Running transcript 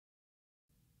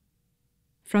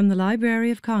From the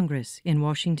Library of Congress in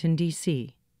Washington,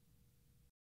 D.C.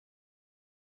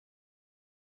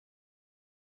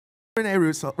 Renee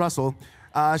Russell.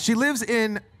 She lives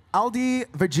in Aldie,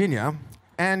 Virginia,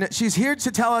 and she's here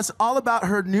to tell us all about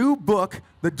her new book,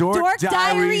 The Dork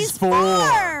Diaries 4.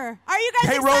 Are you guys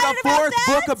They excited wrote a about fourth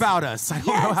that? book about us. I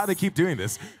don't know how they keep doing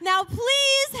this. Now,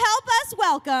 please help us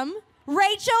welcome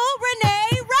Rachel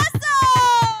Renee Russell.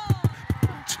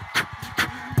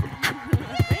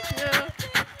 Thank you.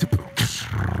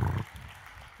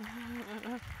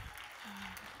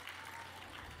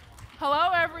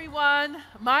 Hello, everyone.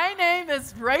 My name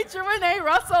is Rachel Renee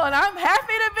Russell, and I'm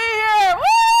happy to be here.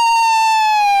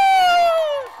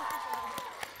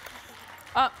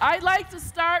 Woo! I'd like to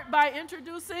start by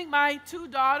introducing my two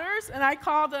daughters, and I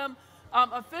call them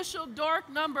Official Dork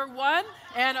Number 1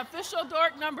 and Official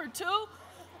Dork Number 2.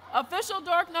 Official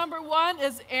Dork Number 1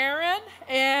 is Erin,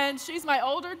 and she's my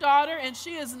older daughter, and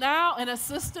she is now an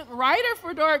assistant writer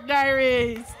for Dork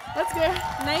Diaries. That's good.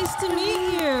 Nice to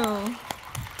meet you.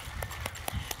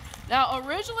 Now,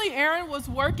 originally, Erin was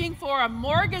working for a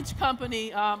mortgage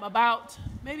company about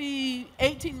maybe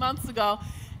 18 months ago,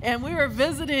 and we were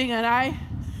visiting, and I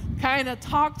kind of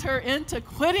talked her into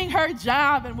quitting her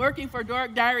job and working for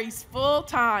Dork Diaries full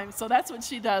time. So that's what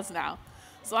she does now.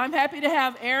 So I'm happy to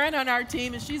have Erin on our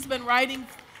team, and she's been writing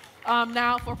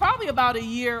now for probably about a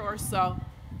year or so.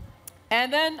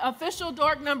 And then Official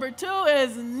Dork Number 2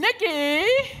 is Nikki.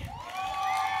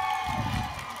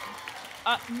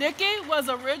 Nikki was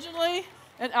originally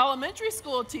an elementary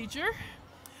school teacher,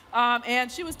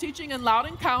 and she was teaching in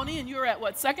Loudoun County, and you were at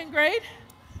what, second grade?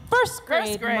 First grade,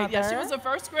 First grade, Mother. yes, she was a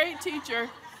first grade teacher.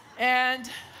 And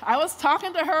I was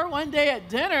talking to her one day at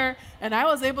dinner, and I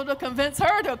was able to convince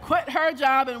her to quit her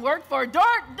job and work for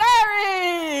Dork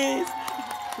Diaries.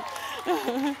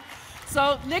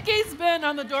 So Nikki's been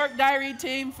on the Dork Diary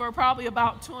team for probably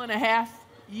about 2.5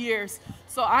 years.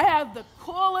 So I have the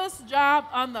coolest job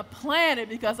on the planet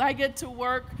because I get to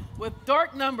work with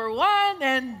Dork Number 1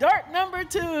 and Dork Number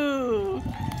 2.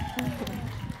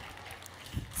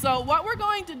 So what we're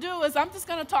going to do is I'm just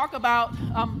going to talk about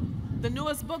the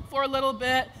newest book for a little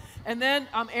bit, and then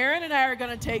Erin and I are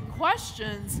going to take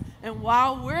questions. And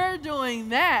while we're doing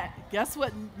that, guess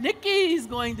what Nikki's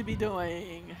going to be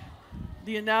doing?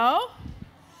 Do you know?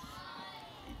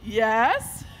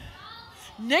 Yes?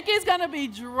 Nikki's going to be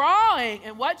drawing,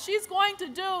 and what she's going to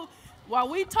do while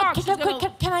we talk,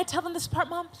 Can I tell them this part,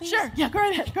 Mom, please? Sure, yeah, go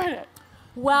ahead, go ahead.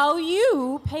 While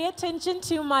you pay attention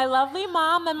to my lovely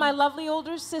mom and my lovely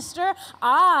older sister,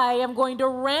 I am going to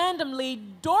randomly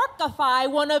dorkify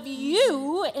one of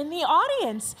you in the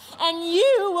audience, and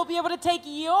you will be able to take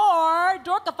your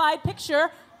dorkified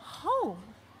picture home.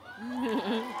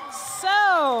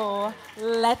 So,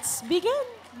 let's begin.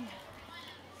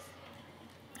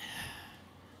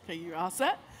 Okay, you're all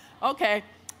set? Okay.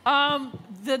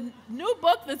 The new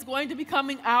book that's going to be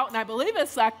coming out, and I believe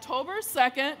it's October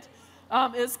 2nd,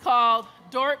 is called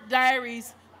Dork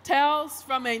Diaries, Tales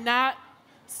from a Not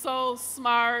So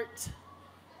Smart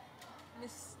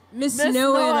Miss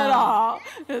Know-It-All.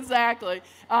 Exactly.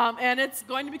 And it's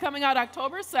going to be coming out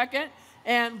October 2nd.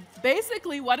 And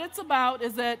basically what it's about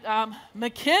is that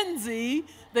Mackenzie,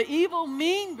 the evil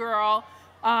mean girl,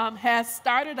 has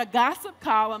started a gossip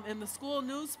column in the school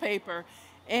newspaper.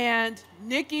 And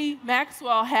Nikki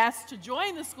Maxwell has to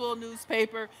join the school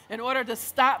newspaper in order to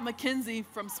stop Mackenzie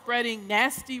from spreading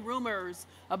nasty rumors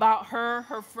about her,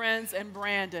 her friends, and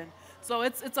Brandon. So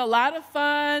it's a lot of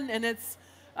fun, and it's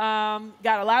got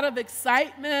a lot of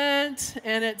excitement,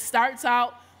 and it starts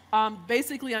out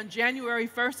basically on January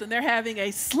 1st, and they're having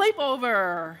a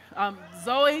sleepover.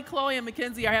 Zoe, Chloe, and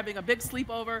Mackenzie are having a big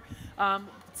sleepover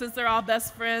since they're all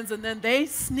best friends, and then they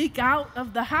sneak out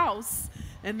of the house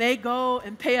and they go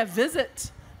and pay a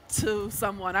visit to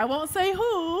someone. I won't say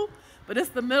who, but it's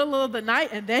the middle of the night,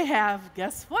 and they have,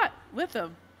 guess what, with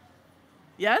them?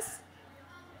 Yes?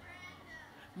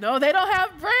 No, they don't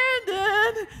have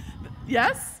Brandon.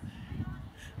 Yes?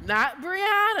 Not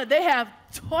Brianna. They have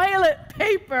toilet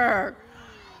paper.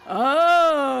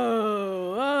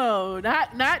 Oh,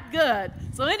 not good.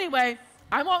 So anyway,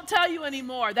 I won't tell you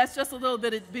anymore. That's just a little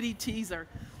bitty teaser.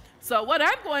 So what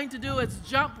I'm going to do is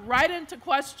jump right into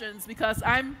questions because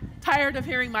I'm tired of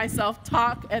hearing myself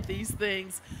talk at these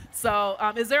things. So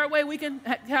is there a way we can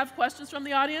have questions from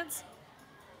the audience?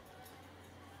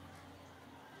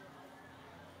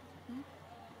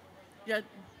 Yeah.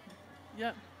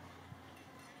 Yeah.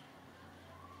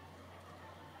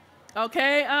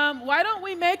 Okay, why don't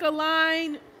we make a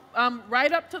line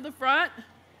right up to the front?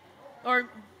 Or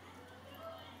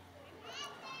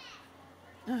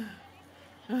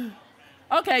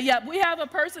Okay, yeah, we have a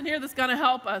person here that's going to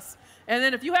help us. And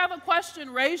then if you have a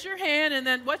question, raise your hand. And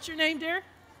then what's your name, dear?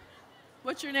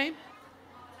 What's your name?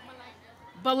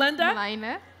 Belinda?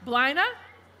 Blina. Blina?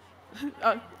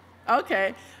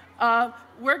 Okay.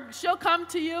 She'll come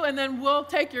to you, and then we'll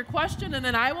take your question, and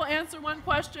then I will answer one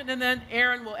question, and then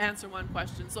Erin will answer one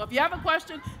question. So if you have a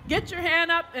question, get your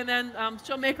hand up, and then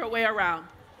she'll make her way around.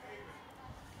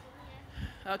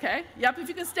 Okay. Yep, if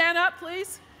you can stand up,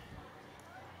 please.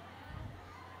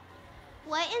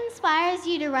 What inspires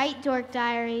you to write Dork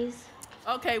Diaries?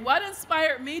 Okay, what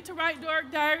inspired me to write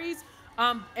Dork Diaries?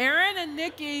 Erin and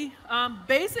Nikki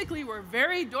basically were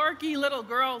very dorky little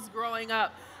girls growing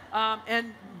up.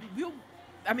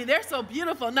 They're so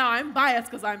beautiful. Now, I'm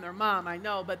biased because I'm their mom, I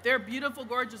know, but they're beautiful,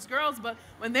 gorgeous girls. But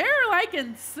when they were like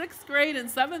in 6th grade and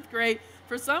 7th grade,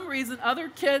 for some reason, other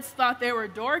kids thought they were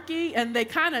dorky, and they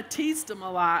kind of teased them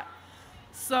a lot.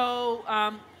 So,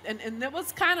 and it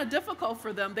was kind of difficult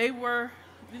for them. They were,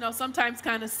 sometimes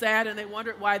kind of sad, and they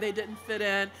wondered why they didn't fit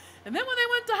in. And then when they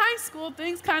went to high school,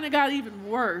 things kind of got even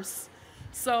worse.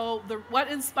 So what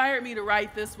inspired me to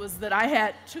write this was that I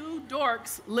had 2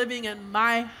 dorks living in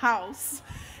my house.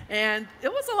 And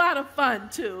it was a lot of fun,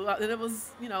 too. And it was,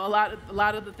 a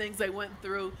lot of the things they went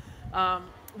through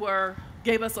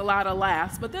gave us a lot of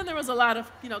laughs. But then there was a lot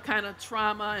of, kind of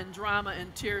trauma and drama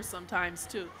and tears sometimes,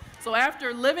 too. So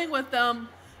after living with them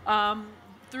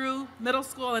through middle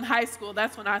school and high school,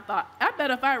 that's when I thought, I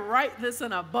bet if I write this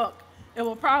in a book, it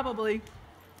will probably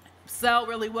sell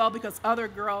really well because other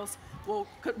girls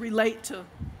could relate to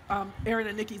Erin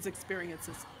and Nikki's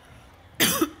experiences.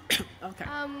 Okay.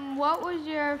 What was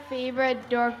your favorite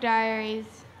Dork Diaries?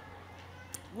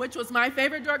 Which was my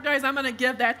favorite Dork Diaries? I'm going to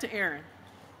give that to Erin.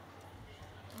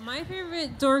 My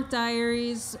favorite Dork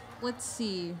Diaries, let's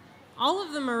see. All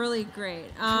of them are really great.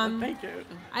 Thank you.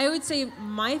 I would say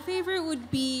my favorite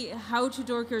would be How to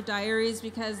Dork Your Diaries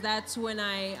because that's when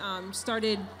I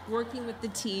started working with the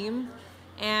team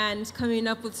and coming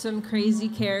up with some crazy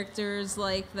characters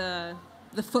like the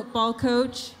football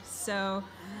coach. So,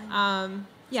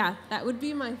 yeah, that would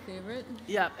be my favorite.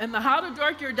 Yeah, and the How to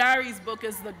Dork Your Diaries book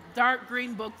is the dark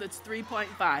green book that's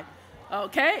 3.5.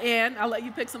 Okay, and I'll let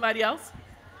you pick somebody else.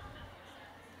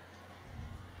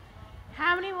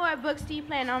 How many more books do you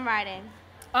plan on writing?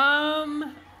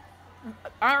 Our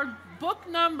book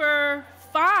number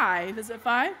 5, is it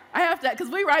 5? I have to, because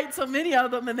we write so many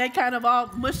of them and they kind of all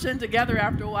mush in together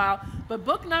after a while. But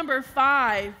book number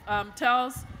 5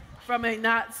 tells from a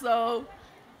not so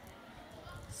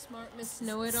Smart Miss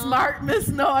Know-It-All. Smart Miss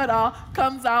Know-It-All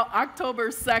comes out October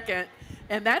 2nd.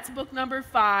 And that's book number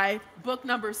 5. Book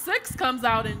number 6 comes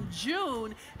out in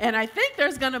June. And I think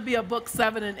there's going to be a book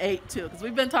 7 and 8 too. Because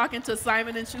we've been talking to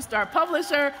Simon & Schuster, our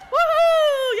publisher.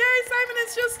 Woohoo! Yay, Simon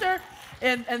 & Schuster.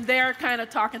 And they're kind of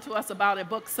talking to us about a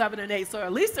book 7 and 8. So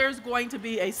at least there's going to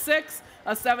be a 6,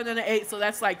 a 7, and an 8. So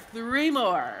that's like 3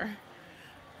 more.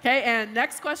 Okay, and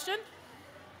next question.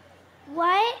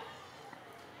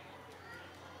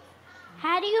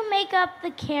 How do you make up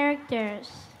the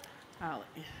characters?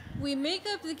 We make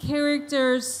up the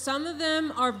characters. Some of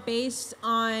them are based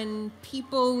on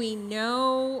people we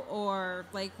know, or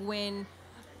like when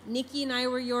Nikki and I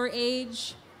were your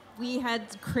age, we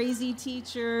had crazy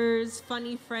teachers,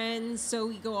 funny friends, so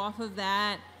we go off of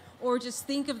that. Or just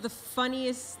think of the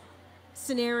funniest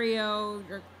scenario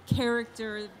or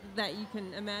character that you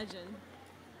can imagine.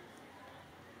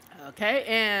 Okay,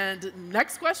 and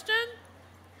next question.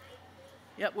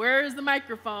 Yep, where is the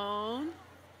microphone?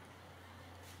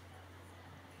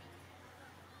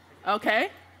 Okay.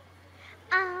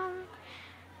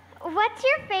 What's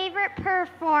your favorite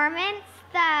performance?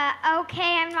 The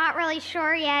okay, I'm not really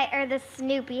sure yet, or the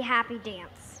Snoopy Happy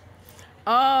Dance?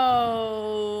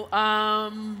 Oh,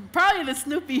 probably the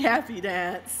Snoopy Happy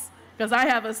Dance, because I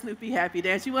have a Snoopy Happy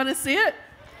Dance. You want to see it?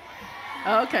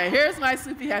 Okay, here's my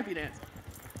Snoopy Happy Dance.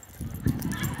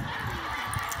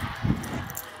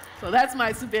 So that's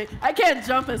my Snoopy. I can't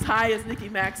jump as high as Nikki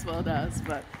Maxwell does,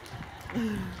 but.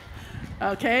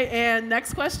 Okay, and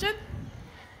next question.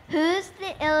 Who's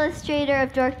the illustrator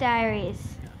of Dork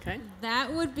Diaries? Okay.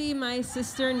 That would be my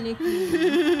sister,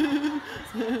 Nikki.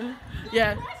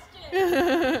 Yeah.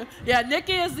 Yeah,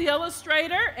 Nikki is the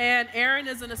illustrator, and Erin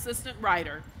is an assistant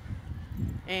writer.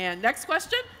 And next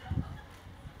question.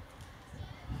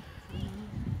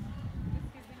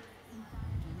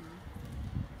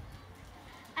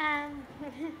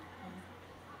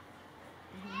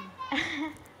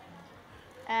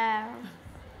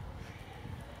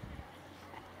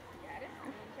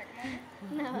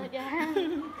 No, yeah.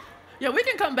 Yeah, we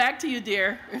can come back to you,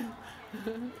 dear.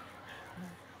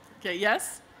 Okay,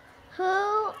 yes?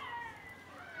 Who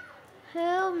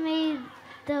Who made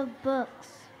the books?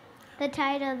 The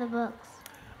title of the books?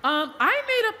 I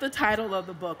made up the title of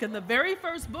the book, and the very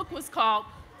first book was called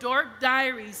Dork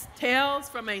Diaries, Tales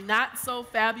from a Not So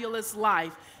Fabulous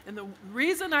Life. And the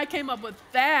reason I came up with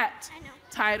that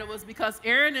title was because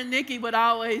Aaron and Nikki would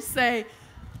always say,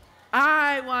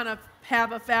 I want to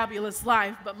have a fabulous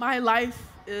life, but my life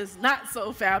is not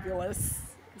so fabulous.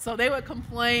 So they would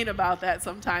complain about that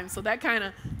sometimes. So that kind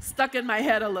of stuck in my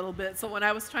head a little bit. So when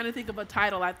I was trying to think of a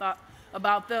title, I thought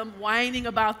about them whining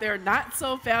about their not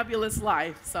so fabulous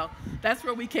life. So that's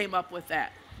where we came up with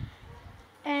that.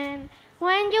 And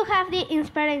when you have the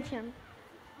inspiration,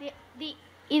 the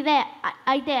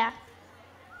idea.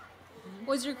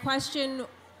 Was your question,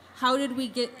 how did we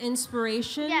get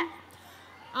inspiration? Yeah.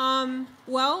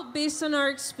 Well, based on our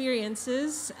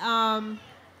experiences,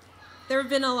 there have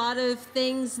been a lot of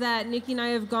things that Nikki and I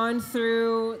have gone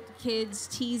through, kids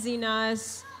teasing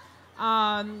us,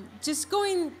 just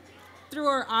going through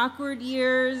our awkward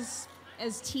years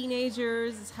as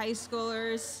teenagers, as high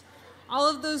schoolers. All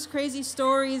of those crazy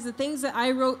stories, the things that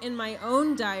I wrote in my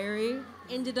own diary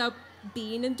ended up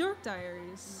being in Dork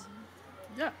Diaries.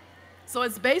 Yeah. So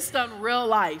it's based on real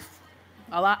life.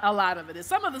 A lot of it is.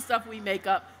 Some of the stuff we make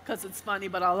up because it's funny,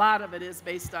 but a lot of it is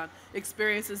based on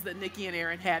experiences that Nikki and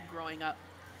Aaron had growing up.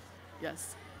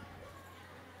 Yes.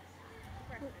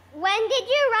 When did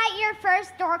you write your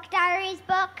first Dork Diaries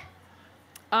book?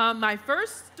 My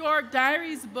first Dork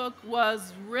Diaries book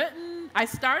was written, I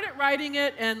started writing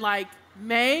it in like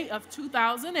May of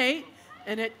 2008,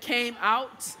 and it came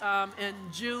out in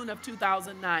June of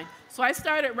 2009. So I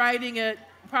started writing it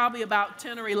probably about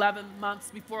 10 or 11 months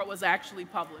before it was actually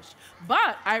published.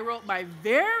 But I wrote my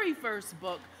very first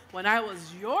book when I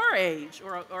was your age,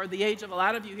 or the age of a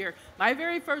lot of you here. My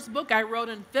very first book I wrote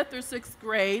in 5th or 6th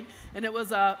grade, and it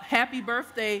was a happy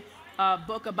birthday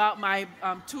book about my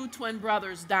two twin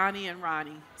brothers, Donnie and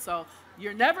Ronnie. So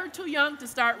you're never too young to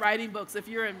start writing books. If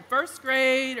you're in 1st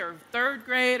grade or 3rd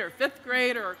grade or 5th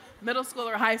grade or middle school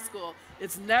or high school,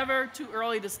 it's never too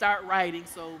early to start writing.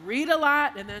 So read a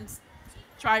lot and then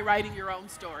try writing your own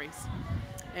stories.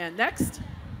 And next.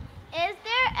 Is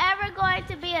there ever going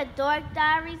to be a Dork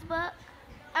Diaries book?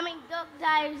 Dork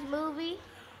Diaries movie?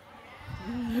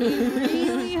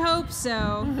 Really hope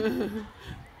so.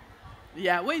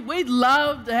 Yeah, we'd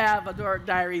love to have a Dork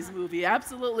Diaries movie.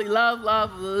 Absolutely love,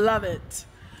 love, love it.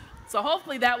 So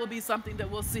hopefully that will be something that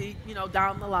we'll see,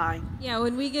 down the line. Yeah,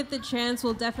 when we get the chance,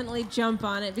 we'll definitely jump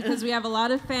on it because we have a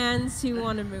lot of fans who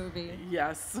want a movie.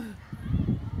 Yes.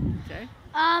 Okay.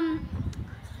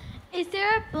 Is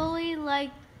there a bully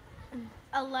like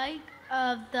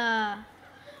of the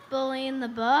bully in the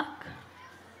book?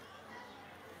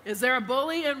 Is there a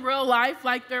bully in real life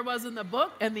like there was in the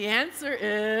book? And the answer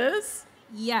is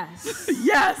yes.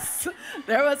 Yes.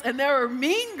 There were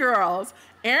mean girls.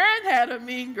 Erin had a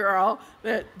mean girl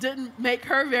that didn't make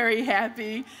her very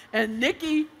happy, and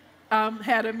Nikki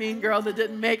had a mean girl that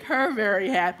didn't make her very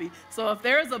happy. So if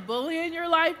there's a bully in your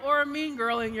life or a mean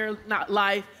girl in your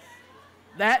life,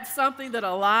 that's something that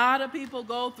a lot of people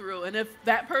go through. And if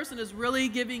that person is really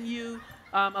giving you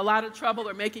a lot of trouble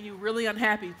or making you really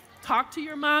unhappy, talk to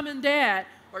your mom and dad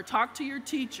or talk to your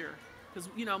teacher. Because,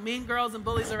 mean girls and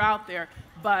bullies are out there,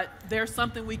 but there's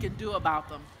something we can do about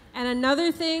them. And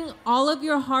another thing, all of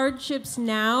your hardships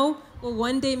now will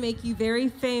one day make you very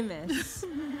famous.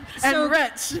 And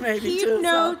rich, maybe, keep too. Keep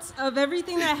notes of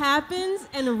everything that happens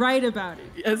and write about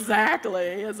it. Exactly.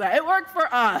 It worked for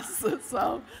us.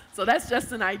 So that's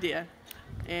just an idea.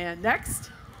 And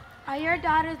next. Are your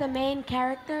daughters the main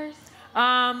characters?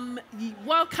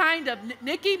 Well, kind of.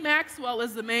 Nikki Maxwell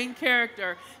is the main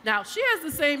character. Now, she has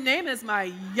the same name as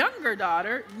my younger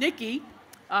daughter, Nikki.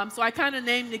 So I kind of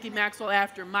named Nikki Maxwell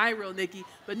after my real Nikki.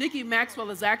 But Nikki Maxwell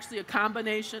is actually a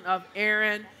combination of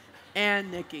Aaron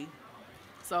and Nikki.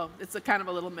 So it's a kind of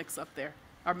a little mix-up there,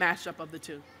 or mashup of the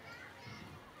two.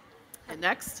 And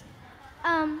next.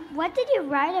 What did you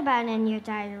write about in your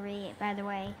diary, by the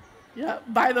way? Yeah,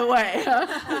 by the way.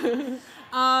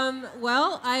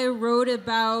 Well, I wrote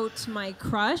about my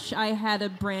crush. I had a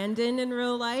Brandon in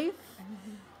real life.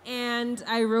 And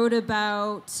I wrote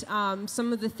about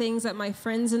some of the things that my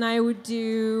friends and I would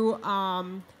do,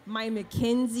 my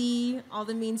Mackenzie, all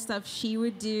the mean stuff she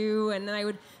would do, and then I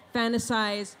would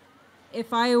fantasize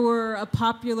if I were a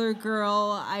popular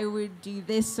girl, I would do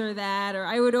this or that, or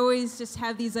I would always just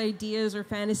have these ideas or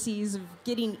fantasies of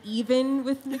getting even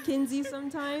with Mackenzie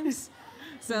sometimes.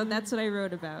 So that's what I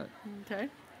wrote about. Okay.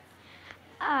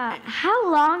 How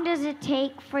long does it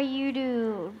take for you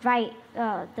to write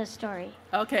the story?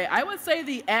 Okay, I would say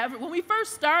the average, when we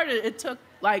first started, it took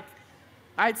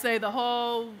I'd say the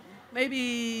whole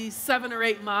maybe 7 or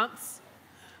 8 months.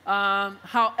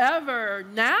 However,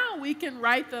 now we can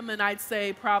write them in, I'd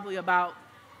say, probably about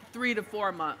 3 to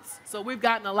 4 months. So we've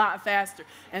gotten a lot faster.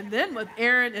 And then with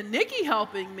Aaron and Nikki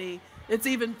helping me, it's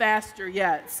even faster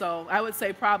yet. So I would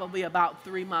say probably about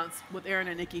 3 months with Aaron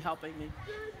and Nikki helping me.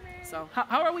 So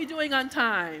how are we doing on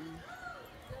time?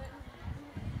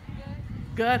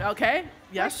 Good, okay.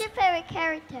 Yes? What's your favorite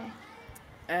character?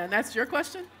 And that's your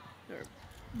question? Or-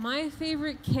 My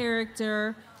favorite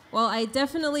character, well, I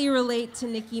definitely relate to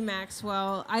Nikki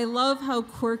Maxwell. I love how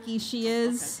quirky she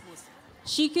is. Okay.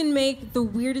 She can make the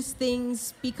weirdest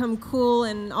things become cool,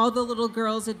 and all the little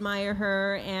girls admire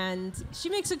her, and she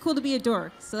makes it cool to be a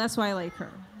dork, so that's why I like her.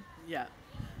 Yeah.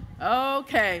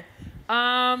 Okay.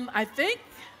 I think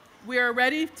we are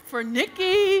ready for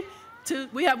Nikki to,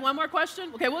 we have one more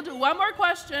question? Okay, we'll do one more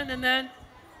question, and then,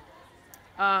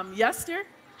 yes, dear?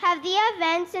 Have the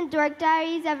events in Dork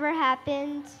Diaries ever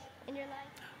happened in your life?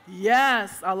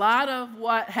 Yes, a lot of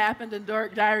what happened in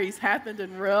Dork Diaries happened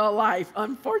in real life,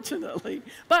 unfortunately.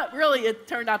 But really, it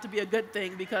turned out to be a good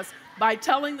thing because by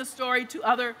telling the story to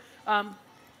other,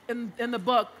 in the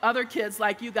book, other kids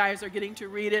like you guys are getting to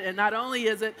read it. And not only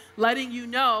is it letting you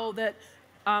know that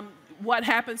what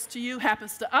happens to you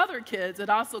happens to other kids, it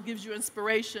also gives you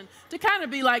inspiration to kind of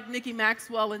be like Nikki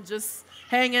Maxwell and just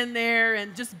hang in there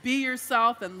and just be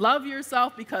yourself and love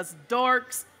yourself because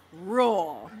dorks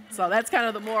rule. So that's kind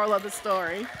of the moral of the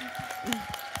story.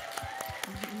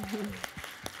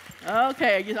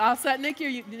 Okay, you all set, Nikki, or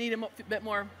you need a bit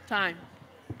more time?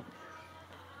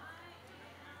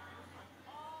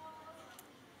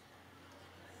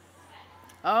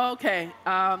 Okay,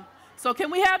 so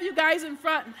can we have you guys in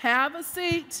front and have a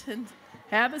seat?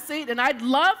 And I'd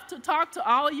love to talk to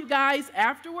all of you guys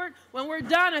afterward. When we're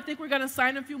done, I think we're going to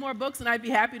sign a few more books, and I'd be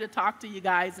happy to talk to you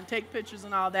guys and take pictures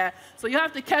and all that. So you'll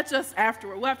have to catch us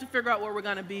afterward. We'll have to figure out where we're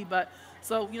going to be, but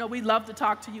so, you know, we'd love to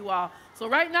talk to you all. So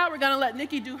right now, we're going to let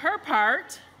Nikki do her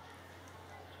part.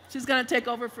 She's going to take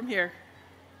over from here.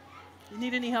 You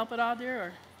need any help at all, dear?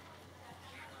 Or?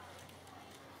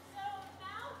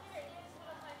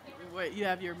 Wait, you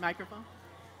have your microphone?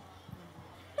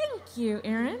 Thank you,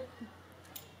 Erin.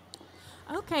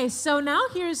 Okay, so now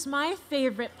here's my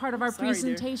favorite part of our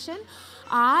presentation. Dear.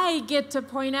 I get to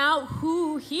point out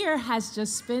who here has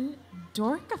just been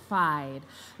dorkified.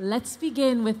 Let's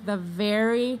begin with the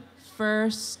very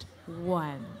first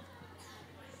one.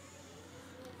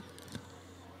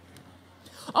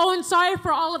 Oh, and sorry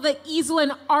for all of the easel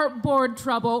and artboard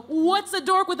trouble. What's a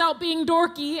dork without being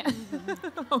dorky?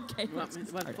 Okay. You want me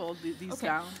to fold these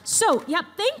down? So, yep,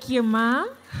 thank you, Mom.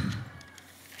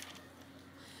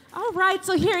 All right,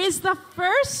 so here is the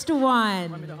first one.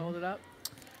 Want me to hold it up?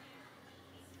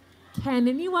 Can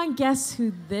anyone guess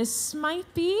who this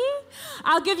might be?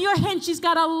 I'll give you a hint. She's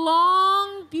got a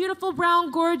long, beautiful,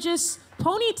 brown, gorgeous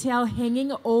ponytail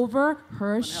hanging over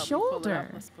her shoulder.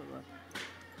 Let's pull it up.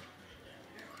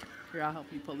 Here, I'll help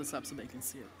you pull this up so they can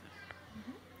see it.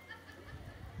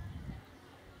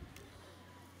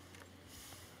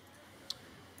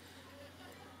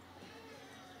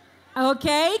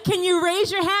 Okay, can you raise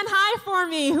your hand high for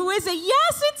me? Who is it?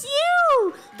 Yes, it's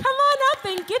you! Come on up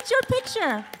and get your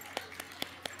picture.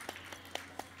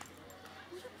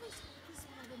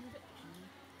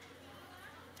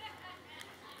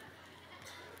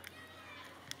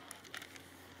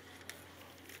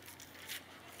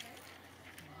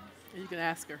 You can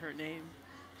ask her name.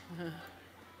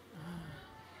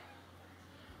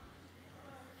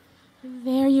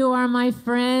 There you are, my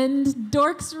friend.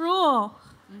 Dorks rule.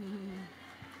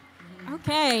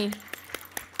 Okay.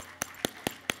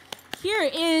 Here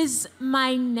is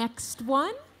my next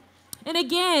one. And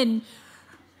again,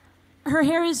 her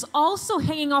hair is also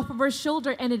hanging off of her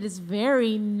shoulder, and it is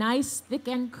very nice, thick,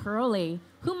 and curly.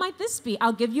 Who might this be?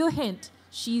 I'll give you a hint.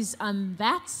 She's on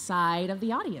that side of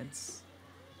the audience.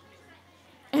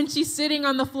 And she's sitting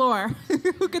on the floor.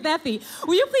 Who could that be?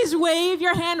 Will you please wave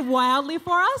your hand wildly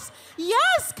for us?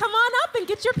 Yes, come on up and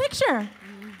get your picture.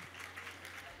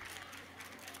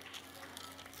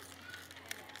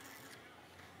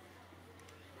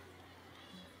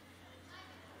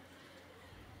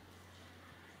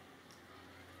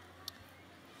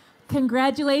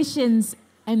 Congratulations,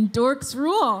 and dorks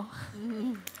rule.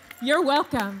 You're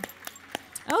welcome.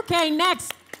 Okay,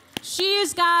 next.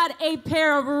 She's got a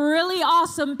pair of really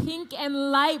awesome pink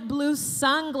and light blue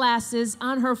sunglasses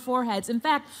on her foreheads. In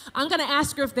fact, I'm going to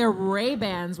ask her if they're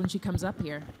Ray-Bans when she comes up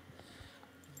here.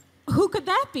 Who could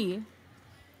that be?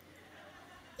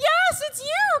 Yes, it's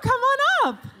you. Come on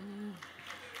up.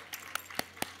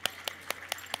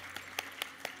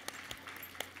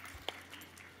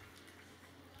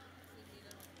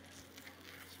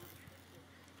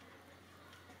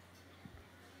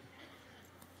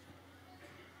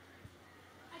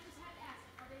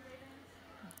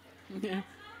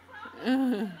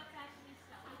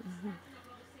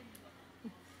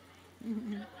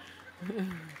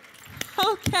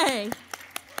 Okay.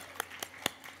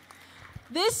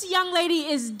 This young lady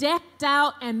is decked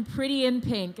out and pretty in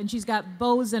pink, and she's got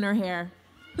bows in her hair.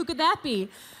 Who could that be?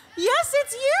 Yes,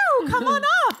 it's you. Come on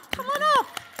up. Come on up.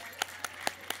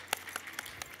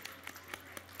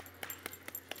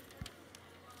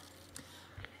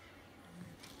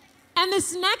 And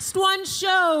this next one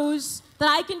shows that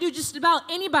I can do just about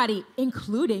anybody,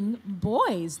 including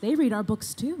boys. They read our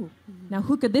books too. Now,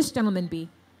 who could this gentleman be?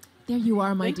 There you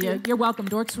are, my dear. You're welcome.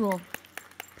 Dorks rule.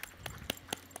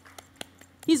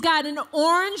 He's got an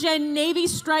orange and navy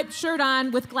striped shirt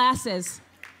on with glasses.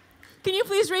 Can you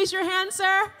please raise your hand,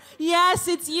 sir? Yes,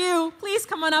 it's you. Please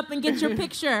come on up and get your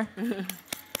picture.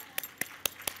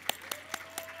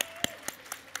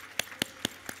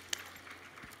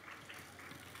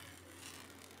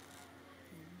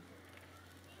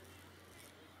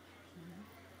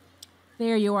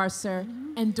 There you are, sir.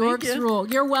 And dorks rule.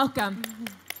 You're welcome.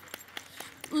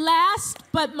 Last,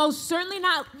 but most certainly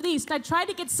not least, I tried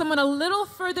to get someone a little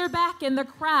further back in the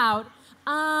crowd.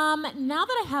 Now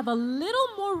that I have a little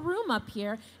more room up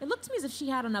here, it looked to me as if she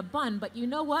had on a bun, but you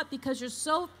know what? Because you're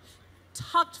so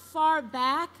tucked far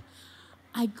back,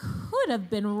 I could have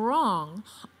been wrong.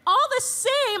 All the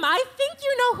same, I think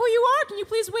you know who you are. Can you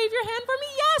please wave your hand for me?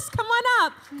 Yes, come on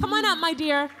up. Come on up, my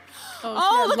dear.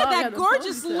 Oh, look at that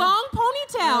gorgeous long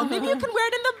ponytail. Maybe you can wear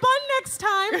it in the bun next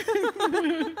time.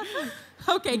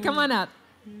 Okay, come on up.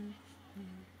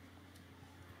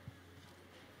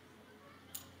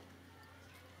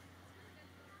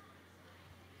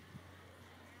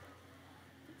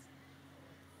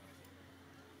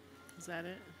 Is that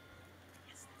it?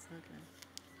 Yes. Okay.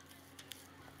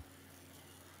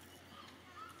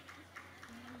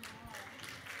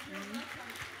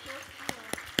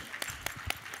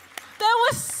 That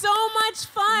was so much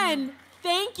fun.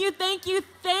 Thank you, thank you,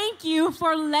 thank you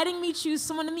for letting me choose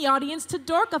someone in the audience to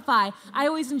dorkify. I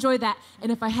always enjoy that.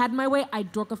 And if I had my way,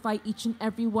 I'd dorkify each and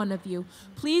every one of you.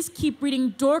 Please keep reading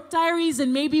Dork Diaries,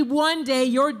 and maybe one day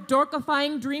your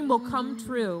dorkifying dream will come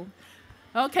true.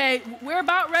 Okay, we're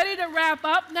about ready to wrap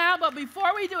up now, but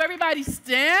before we do, everybody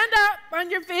stand up on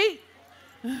your feet.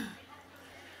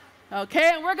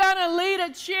 Okay, and we're gonna lead a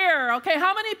cheer. Okay,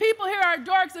 how many people here are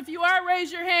dorks? If you are,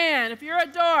 raise your hand. If you're a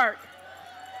dork.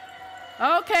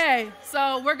 Okay,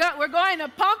 so we're going to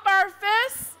pump our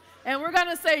fists, and we're going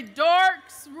to say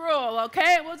dorks rule,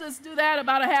 okay? We'll just do that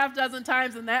about a half dozen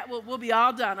times, and that we'll be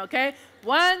all done, okay?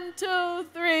 1, 2,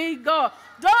 3, go.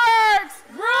 Dorks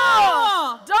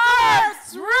rule!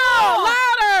 Dorks rule!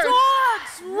 Louder!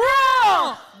 Dorks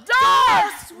rule!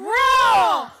 Dorks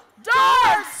rule!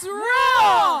 Dorks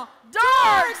rule!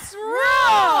 Dorks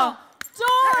rule!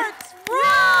 Dorks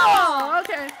rule!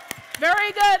 Okay.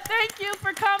 Very good. Thank you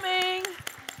for coming.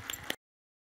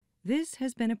 This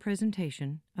has been a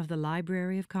presentation of the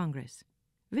Library of Congress.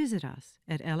 Visit us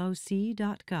at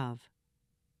loc.gov.